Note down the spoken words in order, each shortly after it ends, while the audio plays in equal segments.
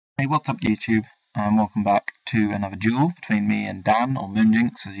Hey, what's up YouTube? Welcome back to another duel between me and Dan, or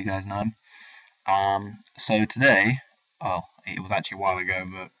Moonjinx as you guys know him. So today, well, it was actually a while ago,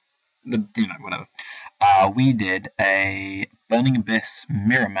 but whatever. We did a Burning Abyss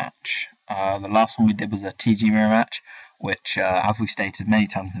mirror match. The last one we did was a TG mirror match, which, as we stated many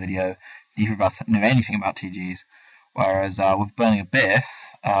times in the video, neither of us knew anything about TGs. Whereas with Burning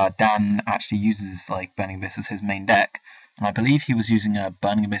Abyss, Dan actually uses Burning Abyss as his main deck, and I believe he was using a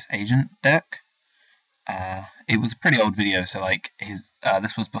Burning Abyss agent deck. It was a pretty old video, so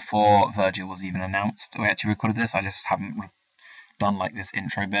this was before Virgil was even announced. We actually recorded this. I just haven't done this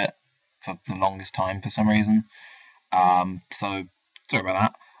intro bit for the longest time for some reason. So sorry about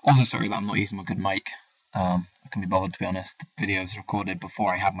that. Also sorry that I'm not using my good mic. I can be bothered, to be honest. The video was recorded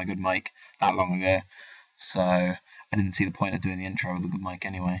before I had my good mic that long ago, so I didn't see the point of doing the intro with a good mic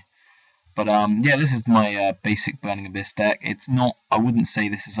anyway. But yeah, this is my basic Burning Abyss deck. It's not, I wouldn't say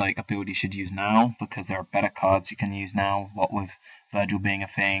this is a build you should use now, because there are better cards you can use now, what with Virgil being a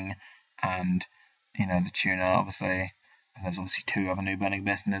thing, and, the tuner, obviously. And there's obviously 2 other new Burning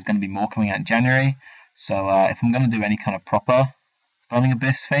Abyss, and there's going to be more coming out in January. So if I'm going to do any kind of proper Burning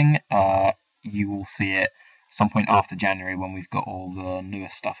Abyss thing, you will see it some point after January when we've got all the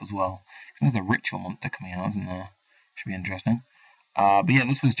newest stuff as well. There's a ritual monster coming out, isn't there? Should be interesting. But yeah,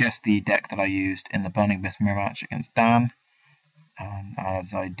 this was just the deck that I used in the Burning Abyss mirror match against Dan. And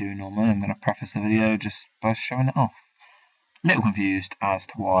as I do normally, I'm going to preface the video just by showing it off. Little confused as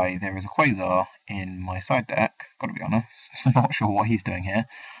to why there is a Quasar in my side deck, gotta be honest. I'm not sure what he's doing here,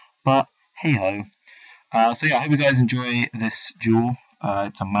 but hey ho. So yeah, I hope you guys enjoy this duel.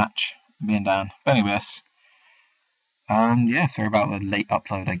 It's a match, me and Dan, Burning Abyss. Yeah, sorry about the late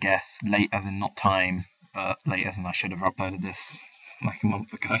upload, I guess. Late as in not time, but late as in I should have uploaded this a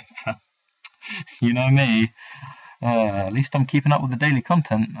month ago. You know me. At least I'm keeping up with the daily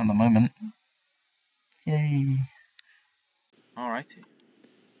content at the moment. Yay. Alrighty.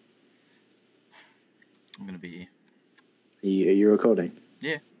 I'm gonna be... Are you recording?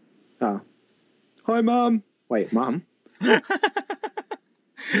 Yeah. Oh. Hi, Mum! Wait, Mum?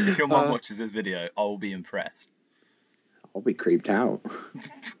 If your mum watches this video, I'll be impressed. I'll be creeped out.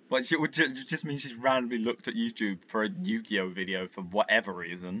 It just means she's randomly looked at YouTube for a YuGiOh video for whatever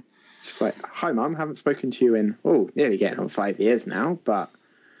reason. Just hi, Mum, haven't spoken to you in, nearly getting on 5 years now, but...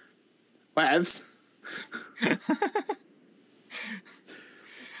 Whatevs.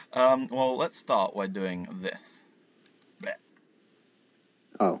 Well, let's start by doing this. Blech.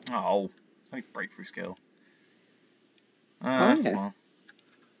 Oh. It's like breakthrough skill. Yeah. Well,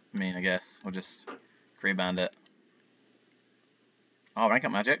 I guess we'll just Green Bandit. Oh, rank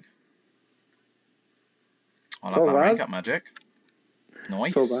up magic. I like that rank up magic.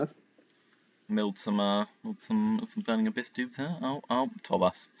 Nice. Milled some Burning Abyss dudes here. Oh,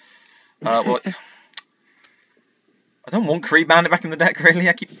 Torbus. What? I don't want Creep Bandit back in the deck, really.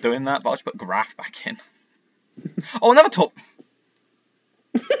 I keep doing that, but I'll just put Graph back in. Oh, another Torb.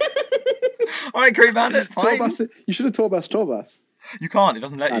 Alright, Creep Bandit, fine. You should have Torbus. You can't, it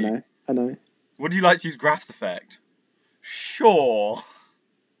doesn't let you. I know. Would you like to use Graph's effect? Sure.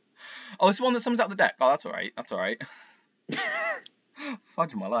 Oh, it's one that summons out the deck. Oh, that's alright.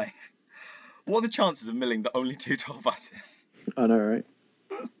 Fudge my life. What are the chances of milling the only 2 Torbuses? I know, right?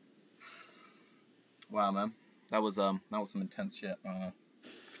 Wow, man. That was some intense shit. Oh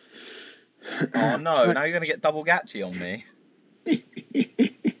no, now you're gonna get double Gachi on me.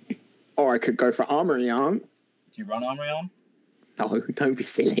 Or I could go for Armory Arm. Do you run Armory Arm? No, don't be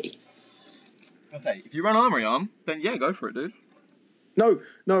silly. Okay, if you run Armory Arm, then yeah, go for it, dude. No,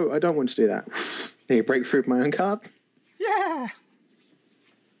 I don't want to do that. Need to break through with my own card? Yeah!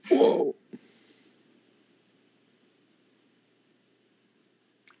 Whoa!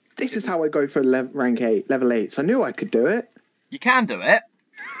 This is how I go for rank 8, level 8. So I knew I could do it. You can do it.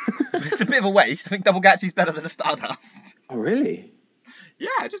 But it's a bit of a waste. I think double Gachi's better than a Stardust. Oh, really?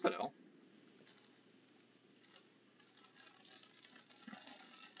 Yeah, just a little.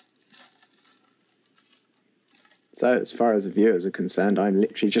 So, as far as the viewers are concerned, I'm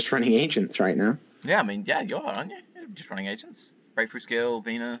literally just running agents right now. Yeah, yeah, you are, aren't you? You're just running agents. Breakthrough skill,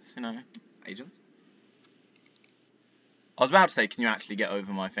 Venus, agents. I was about to say, can you actually get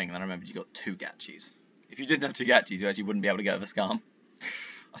over my thing? And then I remembered you got 2 Gachis. If you didn't have 2 Gachis, you actually wouldn't be able to get over Scam.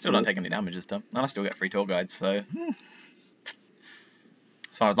 I still don't take any damage this time. And I still get free tour guides, so...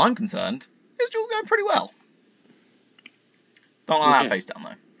 As far as I'm concerned, this duel going pretty well. Don't like that face down,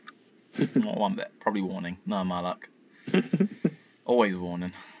 though. Not one bit. Probably warning. No, my luck. Always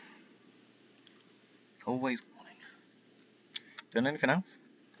warning. It's always warning. Doing anything else?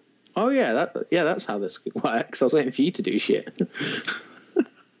 Oh yeah, that's how this works. I was waiting for you to do shit.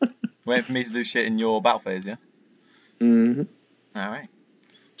 Waiting for me to do shit in your battle phase, yeah? Mm-hmm. Alright.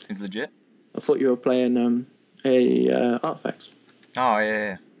 Seems legit. I thought you were playing Artifacts. Oh,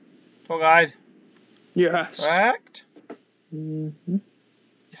 yeah. Tour guide. Yes. Correct. Mm-hmm.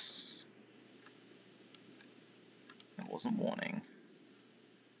 Yes. It wasn't warning.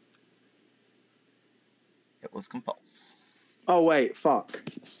 It was compulse. Oh wait, fuck.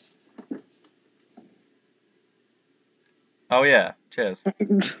 Oh, yeah. Cheers.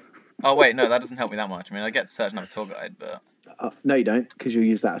 Oh, wait, no, that doesn't help me that much. I mean, I get to search another tour guide, but... No, you don't, because you'll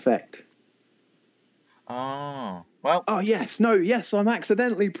use that effect. Oh. Well... Oh, yes. No, yes, I'm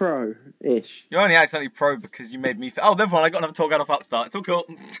accidentally pro-ish. You're only accidentally pro because you made me... Oh, never mind, I got another tour guide off Upstart. It's all cool.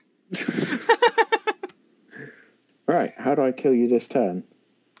 Right, how do I kill you this turn?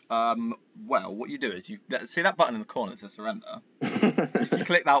 Well, what you do is you... See that button in the corner that says surrender? If you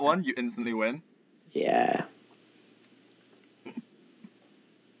click that one, you instantly win. Yeah.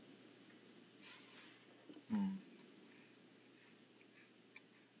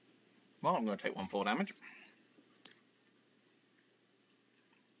 Well, I'm going to take 1/4 damage. To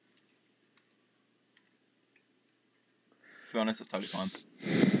be honest, it's totally fine.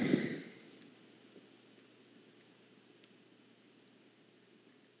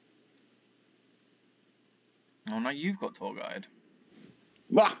 Oh, no, you've got tour guide.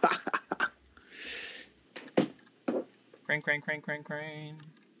 Crane, crane, crane, crane, crane.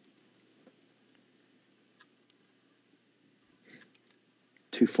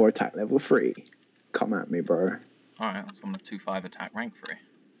 Two 4 attack level 3. Come at me, bro. Alright, so I'm a 2/5 attack rank 3.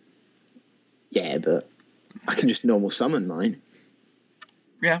 Yeah, but I can just normal summon mine.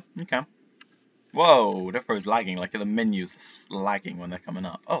 Yeah, you can. Whoa, DevPro's lagging, like the menus are lagging when they're coming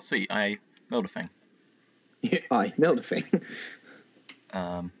up. Oh, sweet, I milled a thing. I milled a thing.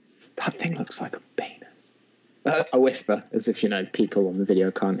 That thing looks like a penis. I whisper, as if, people on the video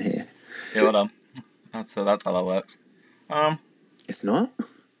can't hear. Yeah, well done. That's how that works. It's not?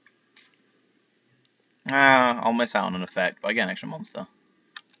 I'll miss out on an effect, but I get an extra monster.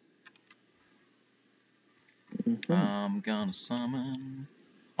 Mm-hmm. I'm gonna summon...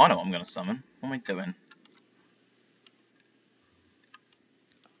 I know what I'm gonna summon. What am I doing?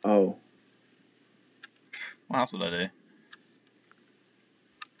 Oh. What else would I do?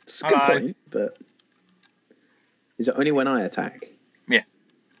 It's a good point, but... Is it only when I attack? Yeah.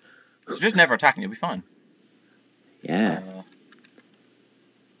 So just never attacking, you'll be fine. Yeah.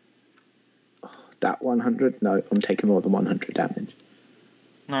 That 100? No, I'm taking more than 100 damage.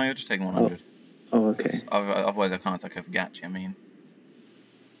 No, you're just taking 100. Oh, okay. Otherwise I can't attack over Gachi, I mean.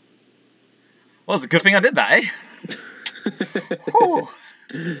 Well, it's a good thing I did that, eh?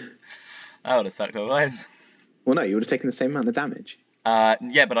 That would have sucked otherwise. Well, no, you would have taken the same amount of damage.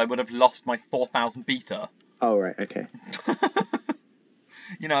 Yeah, but I would have lost my 4,000 beta. Oh, right, okay.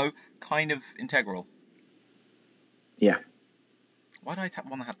 Kind of integral. Yeah. Why did I tap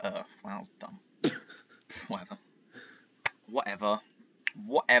one that had Earth? Wow, dumb. Whatever,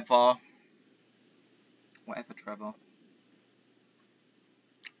 Trevor.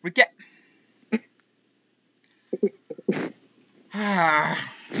 We get...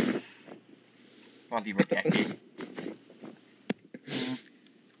 Bloody Rigetti.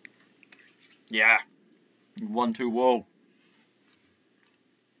 Yeah. 1/2 wall.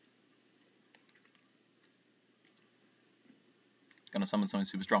 Gonna summon something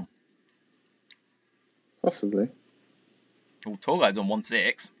super strong. Possibly. Oh, Tour Guide's on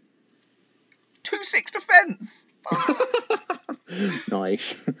 1/6. 2/6 defense!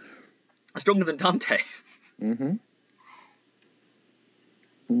 Nice. Stronger than Dante. Mm-hmm.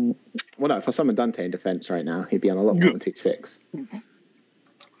 Well, no, if I summon Dante in defense right now, he'd be on a lot more than 2/6.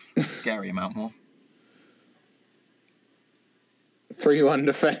 Scary amount more. 3/1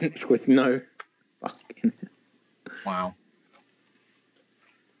 defense with no fucking... Wow.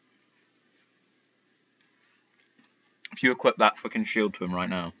 If you equip that fucking shield to him right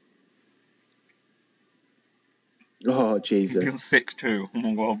now. Oh, Jesus. You're 6/2. Oh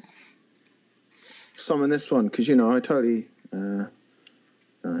my god. Summon this one, because, I totally... no.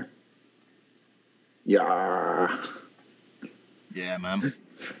 Yeah. Yeah, man.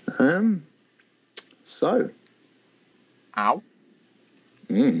 So. Ow.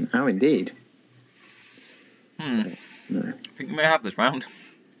 How indeed. No. No. I think we may have this round.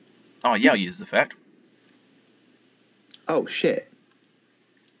 Oh, yeah, I'll use this effect. Oh, shit.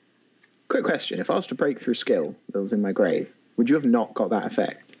 Quick question. If I was to break through skill that was in my grave, would you have not got that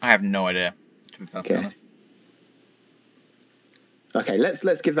effect? I have no idea, to be perfectly honest. Okay,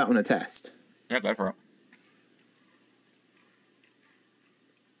 let's give that one a test. Yeah, go for it.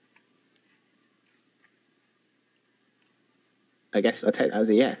 I guess I take that as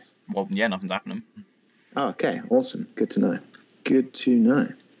a yes. Well, yeah, nothing's happening. Oh, okay. Awesome. Good to know. Good to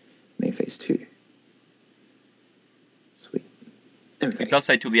know. Main phase 2. Sweet. End phase. It does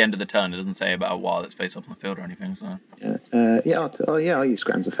say till the end of the turn. It doesn't say about a while it's face up on the field or anything. So. I'll use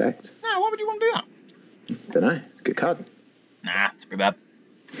Scram's effect. No, why would you want to do that? Don't know. It's a good card. Nah, it's pretty bad.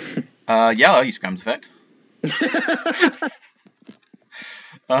 Yeah, I'll use Scram's effect.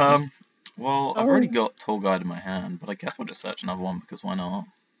 Well, I've already got Tour Guide in my hand, but I guess I'll just search another one because why not?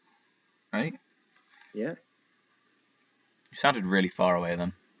 Right? Yeah. You sounded really far away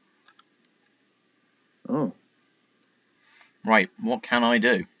then. Oh. Right, what can I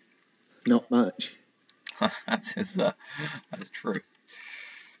do? Not much. that is true.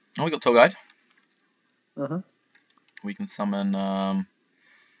 Oh, we got Tour Guide. Uh-huh. We can summon...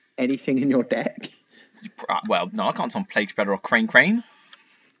 Anything in your deck? Well, no, I can't summon Plague Spreader or Crane.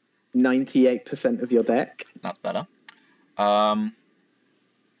 98% of your deck. That's better. Well,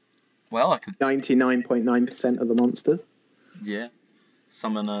 I could... 99.9% of the monsters. Yeah.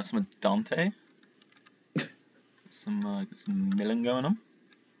 Summon Dante. Some milling going on.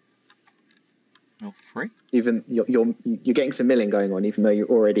 Mill 3. Even you're getting some milling going on, even though you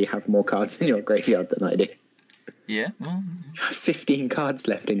already have more cards in your graveyard than I do. Yeah. Well, You have 15 cards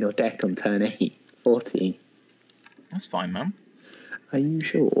left in your deck on turn 8. 14. that's fine, man. Are you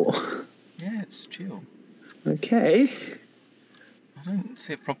sure? Yeah, it's chill. Okay. I don't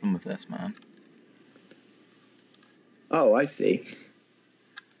see a problem with this, man. Oh, I see.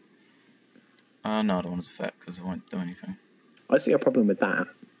 No, I don't want his effect because it won't do anything. I see a problem with that.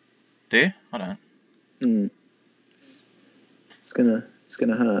 Do you? I don't. It's gonna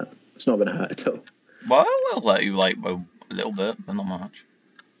hurt. It's not gonna hurt at all. Well, I'll let you, a little bit, but not much.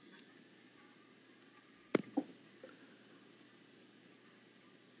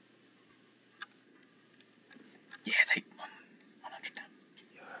 Yeah, take 100 damage.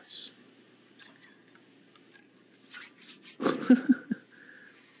 Yes.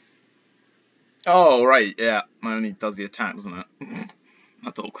 Oh, right, yeah. Mine only does the attack, doesn't it?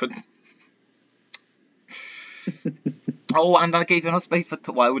 That's awkward. Oh, and I gave you enough space for...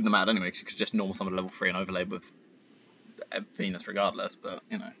 Well, it wouldn't have mattered anyway, because you could just normal summon level 3 and overlay with Venus regardless, but,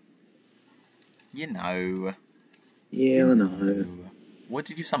 you know. You know. Yeah, I know. What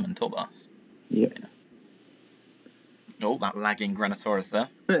did you summon, Torbas? Yep. Yeah. Oh, that lagging Granosaurus there.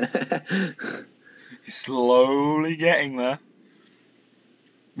 He's slowly getting there.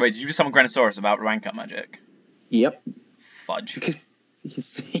 Wait, did you just summon Granosaurus without rank up magic? Yep. Fudge. Because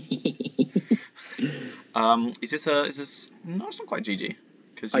he's... Is this... No, it's not quite GG.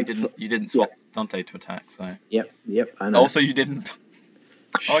 Because you didn't swap Dante to attack, so... Yep, I know. Also, you didn't...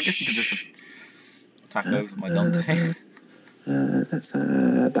 Oh, I guess you could just attack over my Dante. Let's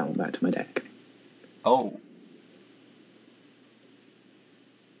add that one back to my deck. Oh.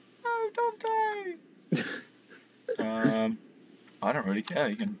 No, Dante! I don't really care.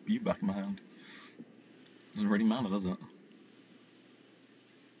 You can be back in my hand. Doesn't really matter, does it?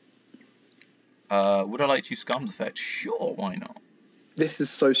 Would I like to use Scum's effect? Sure, why not? This is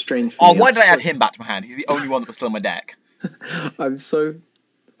so strange for me. Oh, why did I add him back to my hand? He's the only one that was still in my deck. I'm so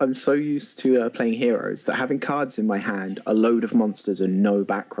used to playing heroes that having cards in my hand, a load of monsters and no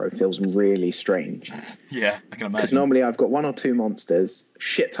back row feels really strange. Yeah, I can imagine. Because normally I've got 1 or 2 monsters,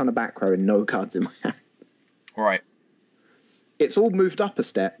 shit ton of back row and no cards in my hand. Right. It's all moved up a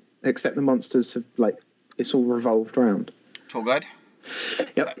step, except the monsters have, it's all revolved around. Tour Guide?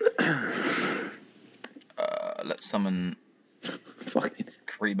 Yep. Let's summon Fucking...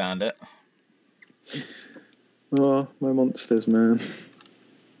 Kree Bandit. Oh, my monsters, man.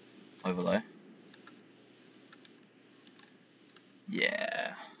 Overlay.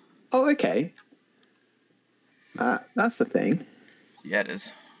 Yeah. Oh, okay. That's the thing. Yeah, it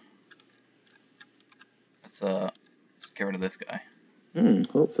is. Let's get rid of this guy.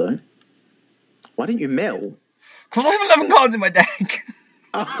 Thought so. Why didn't you mill? Because I have 11 cards in my deck!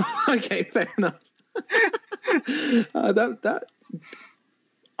 Oh, okay, fair enough. That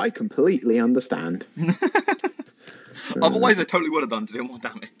I completely understand. Otherwise, I totally would have done to do more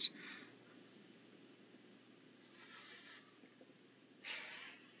damage.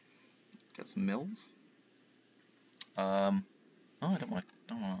 Get some mills. No, I don't want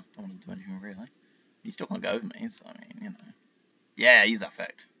to do anything really. You still can't go over me, so I mean, you know. Yeah, use that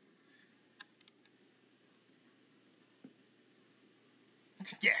effect.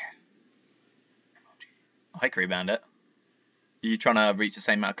 Yeah. Hi, Kree Bandit. Are you trying to reach the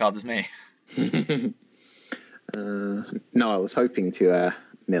same amount of cards as me? No, I was hoping to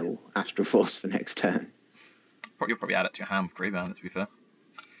mill Astral Force for next turn. You'll probably add it to your hand with Kree Bandit, to be fair.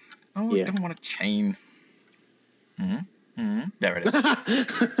 Oh, Yeah. I don't want to chain. There it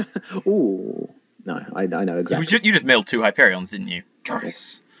is. Ooh. No, I know exactly. You just milled 2 Hyperions, didn't you?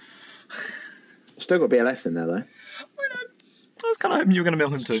 Yes. Still got BLS in there, though. I was kind of hoping you were going to mill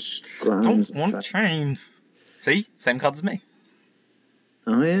him too. Scrams. Don't want change. See? Same card as me.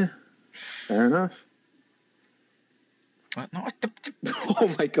 Oh, yeah. Fair enough. No,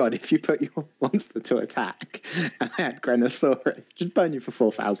 Oh my god, if you put your monster to attack and I had Granosaurus, just burn you for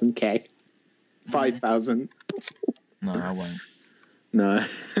 4,000k. 5,000. No, I won't. No.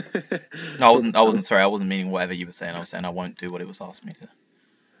 No, I wasn't sorry, I wasn't meaning whatever you were saying. I was saying I won't do what it was asking me to.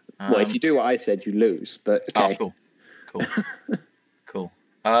 Well, if you do what I said, you lose, but okay. Oh, cool.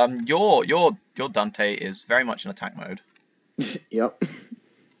 Your Dante is very much in attack mode. Yep.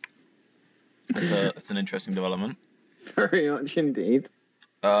 It's an interesting development. Very much indeed.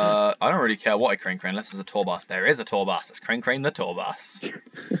 I don't really care what I crane unless there's a Torbas. There is a Torbas. Let's crane the Torbas.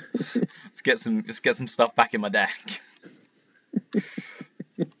 Let's get some stuff back in my deck.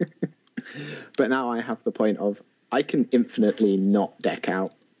 But now I have the point of I can infinitely not deck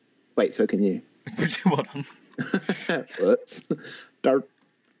out. Wait, so can you? Hold on. Whoops. Derp,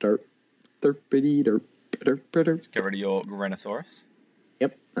 derp, derpity, derp, derp, derp. Get rid of your Granosaurus.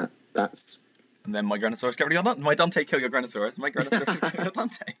 Yep, that's. And then my Granosaurus, get rid of my Dante, kill your Granosaurus. My Granosaurus, kill your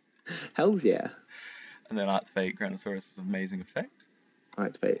Dante. Hells yeah. And then activate Granosaurus' amazing effect.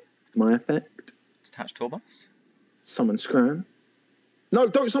 Activate my effect. Attach Torbas. Summon Scram. No,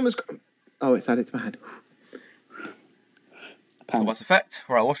 don't summon Scram. Oh, it's added to my hand. Torbas effect.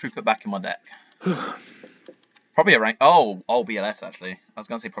 Right, what should we put back in my deck? Probably a rank. Oh, BLS actually. I was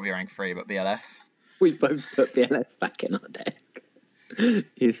gonna say probably a rank 3, but BLS. We both put BLS back in our deck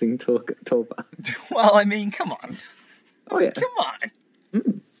using Torbas. Well, I mean, come on. Oh yeah. Come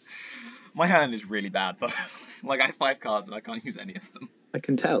on. My hand is really bad, though. Like I have 5 cards and I can't use any of them. I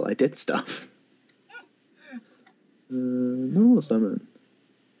can tell. I did stuff. Normal summon.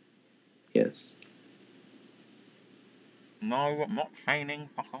 Yes. No, I'm not training.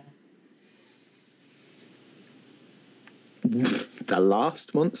 The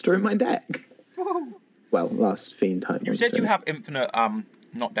last monster in my deck. Well, last fiend type monster. You said you have infinite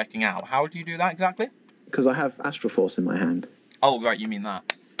not decking out. How do you do that exactly? Because I have Astral Force in my hand. Oh, right, you mean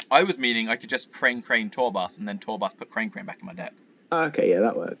that. I was meaning I could just crane Torbas and then Torbas put crane back in my deck. Okay, yeah,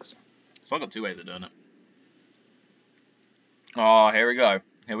 that works. So I got 2 ways of doing it. Oh, here we go.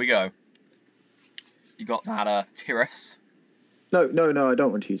 You got that Tyrus. No, I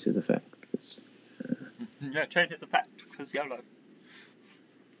don't want to use his effect. Yeah, change his effect, because YOLO.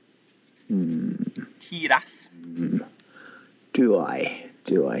 Tiras. Do I?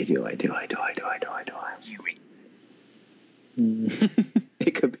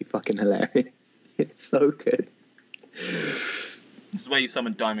 It could be fucking hilarious. It's so good. This is where you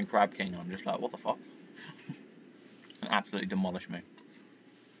summon Diamond Crab King. I'm just like, what the fuck? And absolutely demolish me.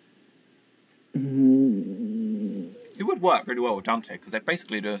 It would work really well with Dante, because they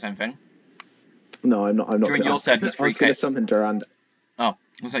basically do the same thing. No, I'm not. During your turn, he's free I was going to summon Durand. Oh,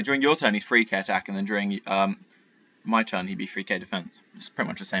 I was say during your turn he's 3k attack, and then during my turn he'd be 3k defense. It's pretty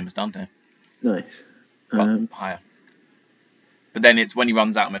much the same as Dante. Nice. But higher. But then it's when he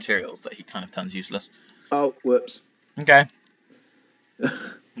runs out of materials that he kind of turns useless. Oh, whoops. Okay.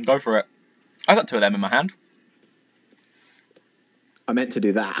 Go for it. I got 2 of them in my hand. I meant to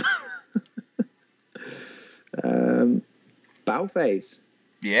do that. Battle phase.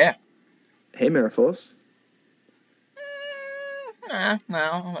 Yeah. Hey, Mirror Force. No.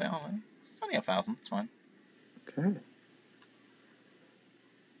 It's only 1,000. It's fine. Okay.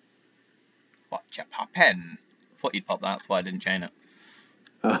 Watch it pop in. I thought you'd pop that, that's why I didn't chain it.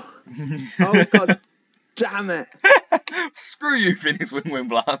 Oh. Oh, God. Damn it. Screw you, Phoenix Wing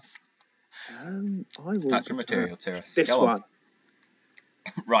Blast. I will. Attach your material, Tyrus. This Go one. On.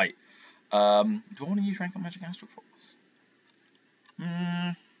 Right. Do I want to use Rank on Magic Astral Force?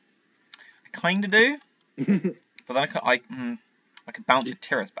 I kind of do. But then I could bounce a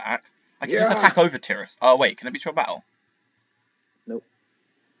Tyrus back. I can just attack over Tyrus. Oh, wait, can it be destroyed battle? Nope.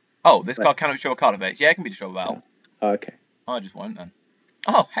 Oh, this card cannot destroy a card effect. Yeah, it can be destroyed battle. Oh, okay. Oh, I just won't then.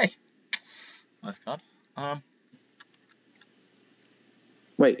 Oh, hey. Nice card.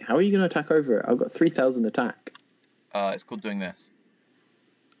 Wait, how are you going to attack over it? I've got 3,000 attack. It's called doing this.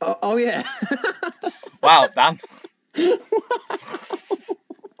 Oh yeah. Wow, Dan.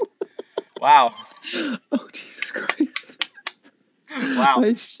 Wow. Oh, Jesus Christ. Wow.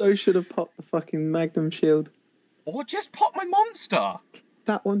 I so should have popped the fucking Magnum Shield. Or just pop my monster.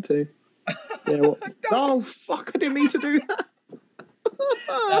 That one too. Yeah, what? Oh, fuck, I didn't mean to do that.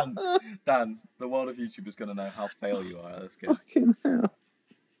 Dan, the world of YouTube is going to know how fail you are. That's good. Fucking hell.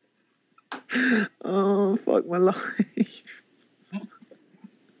 Oh, fuck my life.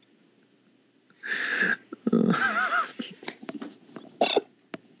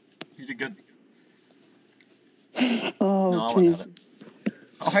 You did good. Oh, No, I won't have it. Jesus.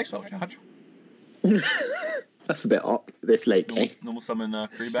 Oh, hey, Soul Charge. That's a bit up this late game. Normal summon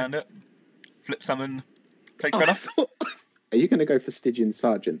Free Bandit. Flip summon Plague Oh, Shredder. are you going to go for Stygian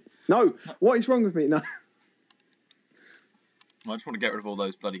Sergeants? No! What is wrong with me? No. I just want to get rid of all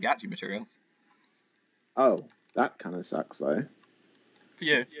those bloody Gachi materials. Oh, that kind of sucks, though. For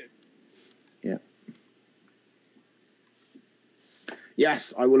you. Yeah.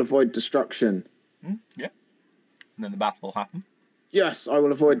 Yes, I will avoid destruction. Yeah. And then the battle will happen. Yes, I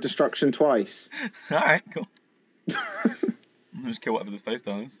will avoid destruction twice. Alright, cool. I'll just kill whatever this face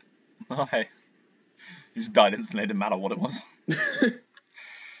does. Oh, hey. You just died instantly, it didn't matter what it was.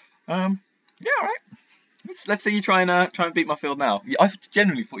 Yeah, alright. Let's see you try and beat my field now. I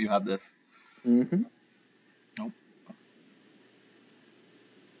genuinely thought you had this. Mm-hmm. Nope.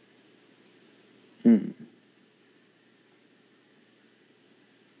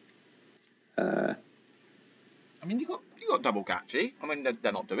 I mean, you got double Gachi. I mean,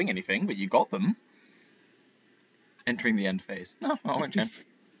 they're not doing anything, but you got them. Entering the end phase. No, I won't change.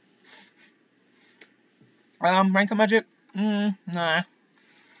 Rank of Magic? Nah.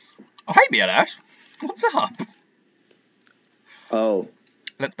 Oh, hey, BLS. What's up? Oh.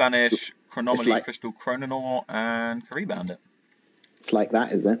 Let's banish Chronomaly, like- Crystal Chrononor, and Kari Bandit. It's like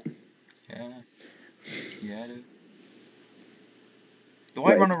that, is it? Yeah. Yeah, it is. Do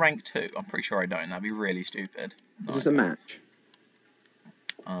I Wait, run a rank 2? I'm pretty sure I don't. That'd be really stupid. Is this a match?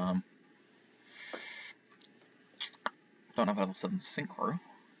 Don't have level 7 Synchro.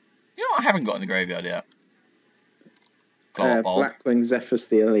 You know what I haven't got in the graveyard yet? Glow Up Bulb. Blackwing Zephyrus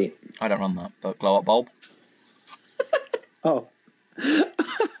the Elite. I don't run that, but Glow Up Bulb. Oh.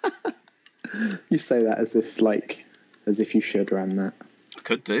 You say that as if you should run that. I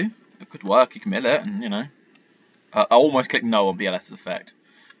could do. It could work. You can mill it, and you know. I almost clicked no on BLS's effect.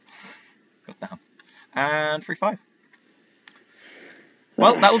 God damn. And 3-5.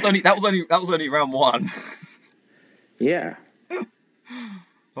 Well, that was only round 1. Yeah.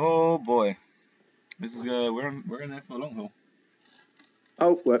 Oh boy. This is we're in there for the long haul.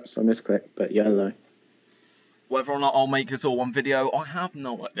 Oh, whoops, I misclicked, but yellow. Whether or not I'll make this all one video, I have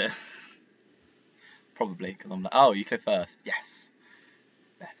no idea. Probably, because I'm like, oh, you click first. Yes.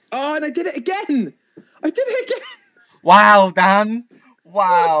 Best. Oh, and I did it again! I did it again! Wow, Dan!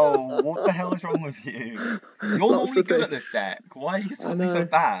 Wow, what the hell is wrong with you? You're normally good at this deck. Why are you suddenly so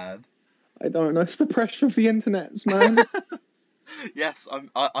bad? I don't know. It's the pressure of the internets, man. Yes,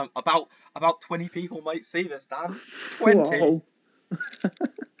 I'm about 20 people might see this, Dan. 20. Whoa.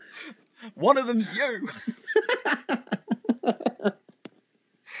 One of them's you.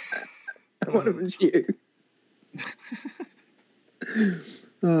 One of them's you.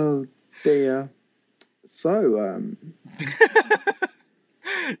 Oh dear. So,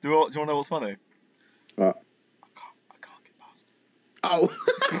 Do you want to know what's funny? What? I can't get past. Oh.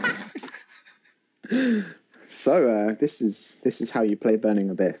 So, this is how you play Burning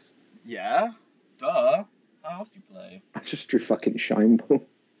Abyss. Yeah. Duh. How else do you play? I just drew fucking Shine Ball.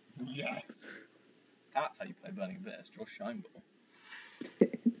 Yes. That's how you play Burning Abyss. Draw Shine Ball.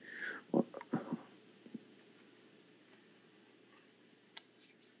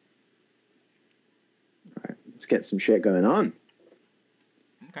 Right, let's get some shit going on.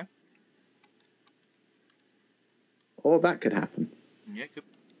 Okay. Or that could happen. Yeah, good.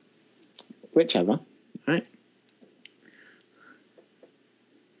 Whichever. Right.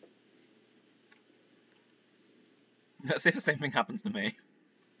 Let's see if the same thing happens to me.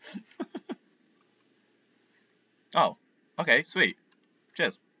 Oh. Okay, sweet.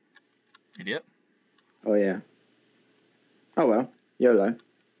 Cheers. Idiot. Oh yeah. Oh well. YOLO.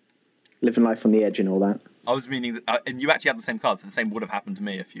 Living life on the edge and all that. I was meaning that, and you actually had the same card, so the same would have happened to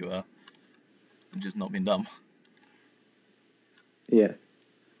me if you had just not been dumb. Yeah.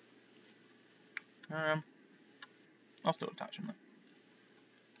 I'll still attach him then.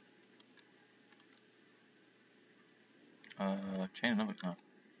 Chain another. No,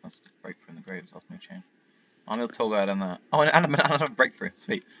 that's just breakthrough in the graves. I'll make chain. I'm able to toggle out on that. Oh, and another breakthrough.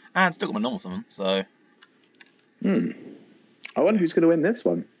 Sweet. And still got my normal summon. So. I wonder who's going to win this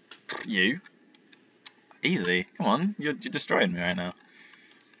one. You. Easy. Come on. You're destroying me right now.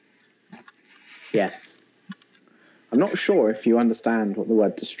 Yes. I'm not sure if you understand what the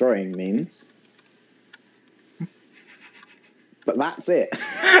word destroying means. But that's it.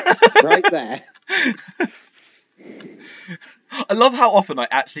 Right there. I love how often I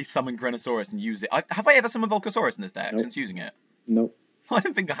actually summon Grenosaurus and use it. Have I ever summoned Volcasaurus in this deck Nope. since using it? Nope. I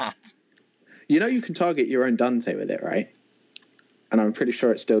don't think I have. You know you can target your own Dante with it, right? And I'm pretty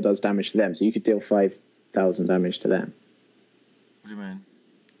sure it still does damage to them, so you could deal 5,000 damage to them. What do you mean?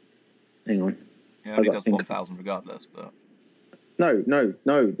 Hang on. Yeah, it only does 1,000 regardless, but... No.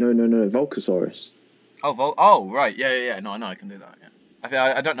 Volcasaurus. Oh, right. Yeah. No, I know I can do that, yeah.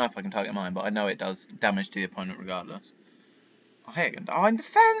 I don't know if I can target mine, but I know it does damage to the opponent regardless. Oh, hey, in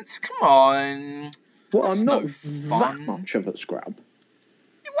defense? Come on. Well, That's I'm not no that fun. much of a scrub.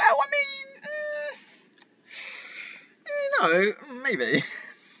 Well, I mean... maybe.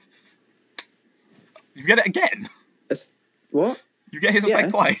 You get it again? What? You get his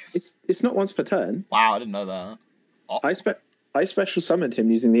effect twice? It's not once per turn. Wow, I didn't know that. Oh. I special summoned him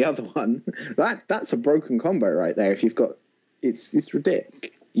using the other one. That's a broken combo right there. If you've got... It's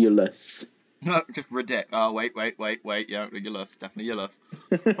ridiculous. No, just ridiculous. Oh, wait. Yeah, ridiculous. Definitely ridiculous.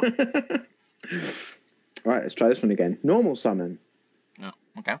 Alright, let's try this one again. Normal summon. Oh,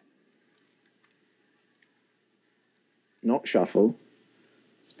 okay. Not shuffle.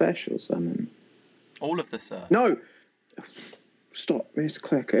 Special summon. All of this, No! Stop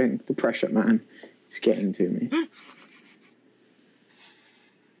misclicking. The pressure, man. It's getting to me.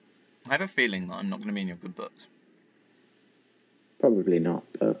 I have a feeling that I'm not going to be in your good books. Probably not,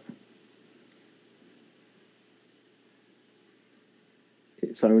 but...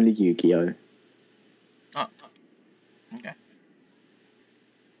 It's only YuGiOh. Oh, okay.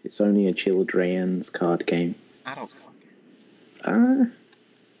 It's only a children's card game. It's adults card game. Uh...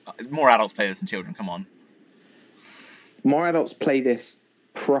 More adults play this than children, come on. More adults play this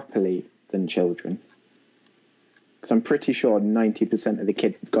properly than children. Because I'm pretty sure 90% of the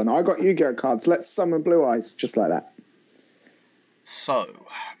kids have gone, I got YuGiOh cards, let's summon Blue Eyes. Just like that. So,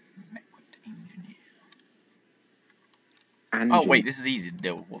 Engineer. Oh, wait, this is easy to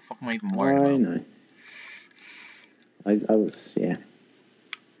deal with. What the fuck am I even worrying about? I know. I was, yeah.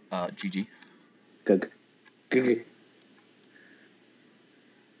 GG. Gug.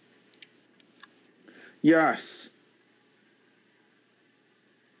 Yes!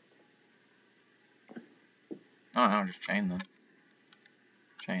 Oh, no, just chain them.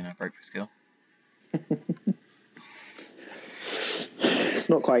 Chain a breakthrough skill. It's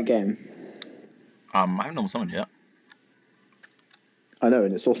not quite a game. I haven't normal summoned yet. I know,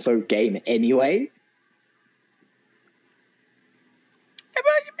 and it's also game anyway. Yeah,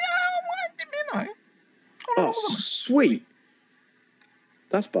 but, Oh, sweet.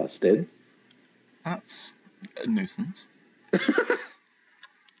 That's busted. That's a nuisance.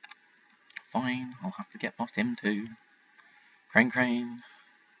 Fine, I'll have to get past him too. Crane.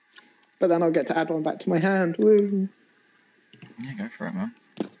 But then I'll get to add one back to my hand. Woo. Yeah, go for it, man.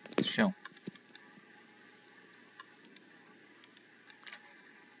 Let's chill.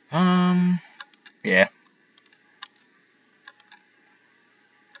 Yeah.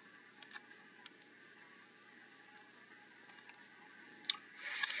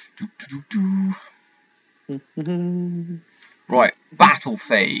 Right, battle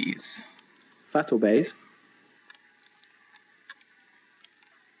phase. Fatal Bays.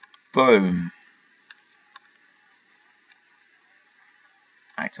 Boom.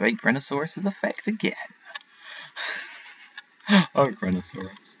 Activate Grenosaurus's effect again. Oh,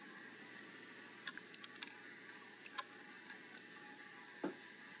 Grenosaurus.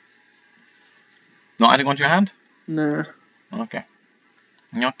 Not adding one to your hand? Nah. Okay.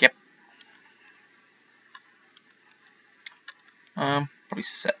 Yep. Probably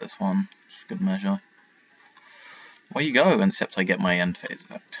set this one. Just good measure. Where you go, except I get my end phase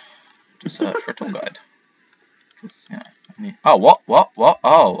effect. To search for a tour guide. Yeah, oh, what?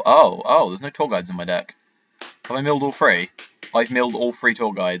 Oh, there's no tour guides in my deck. Have I milled all three? I've milled all 3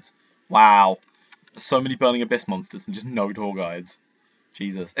 tour guides. Wow. There's so many Burning Abyss monsters and just no tour guides.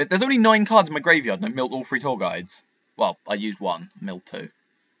 Jesus. There's only 9 cards in my graveyard and I milled all 3 tour guides. Well, I used 1, milled 2.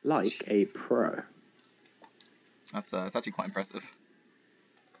 Like a pro. That's actually quite impressive.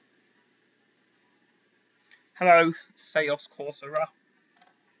 Hello, Seos Coursera.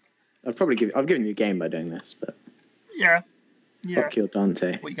 I've given you a game by doing this, but... Yeah. Fuck your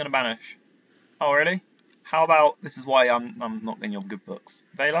Dante. What are you going to banish? Oh, really? How about, this is why I'm not in your good books.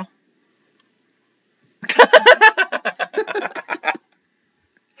 Vela?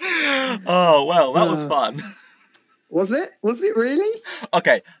 Oh, well, that was fun. Was it? Was it really?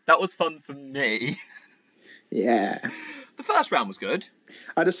 Okay, that was fun for me. Yeah. The first round was good.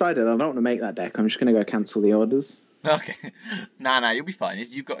 I decided I don't want to make that deck. I'm just going to go cancel the orders. Okay. Nah, you'll be fine.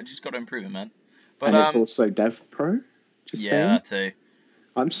 You've just got to improve it, man. But, and it's also DevPro. Just saying. Yeah, too.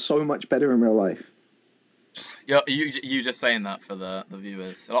 I'm so much better in real life. You just saying that for the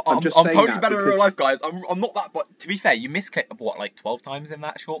viewers. I'm just I'm saying totally that better in because- real life, guys. I'm not that. But to be fair, you misclicked what, like 12 times in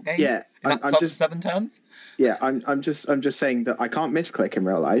that short game. Yeah, In that I'm just 7 turns. yeah, I'm just saying that I can't misclick in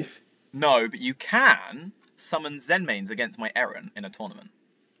real life. No, but you can summon Zen mains against my Eren in a tournament.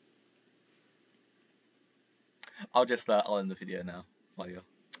 I'll end the video now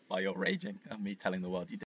while you're raging at me telling the world you did.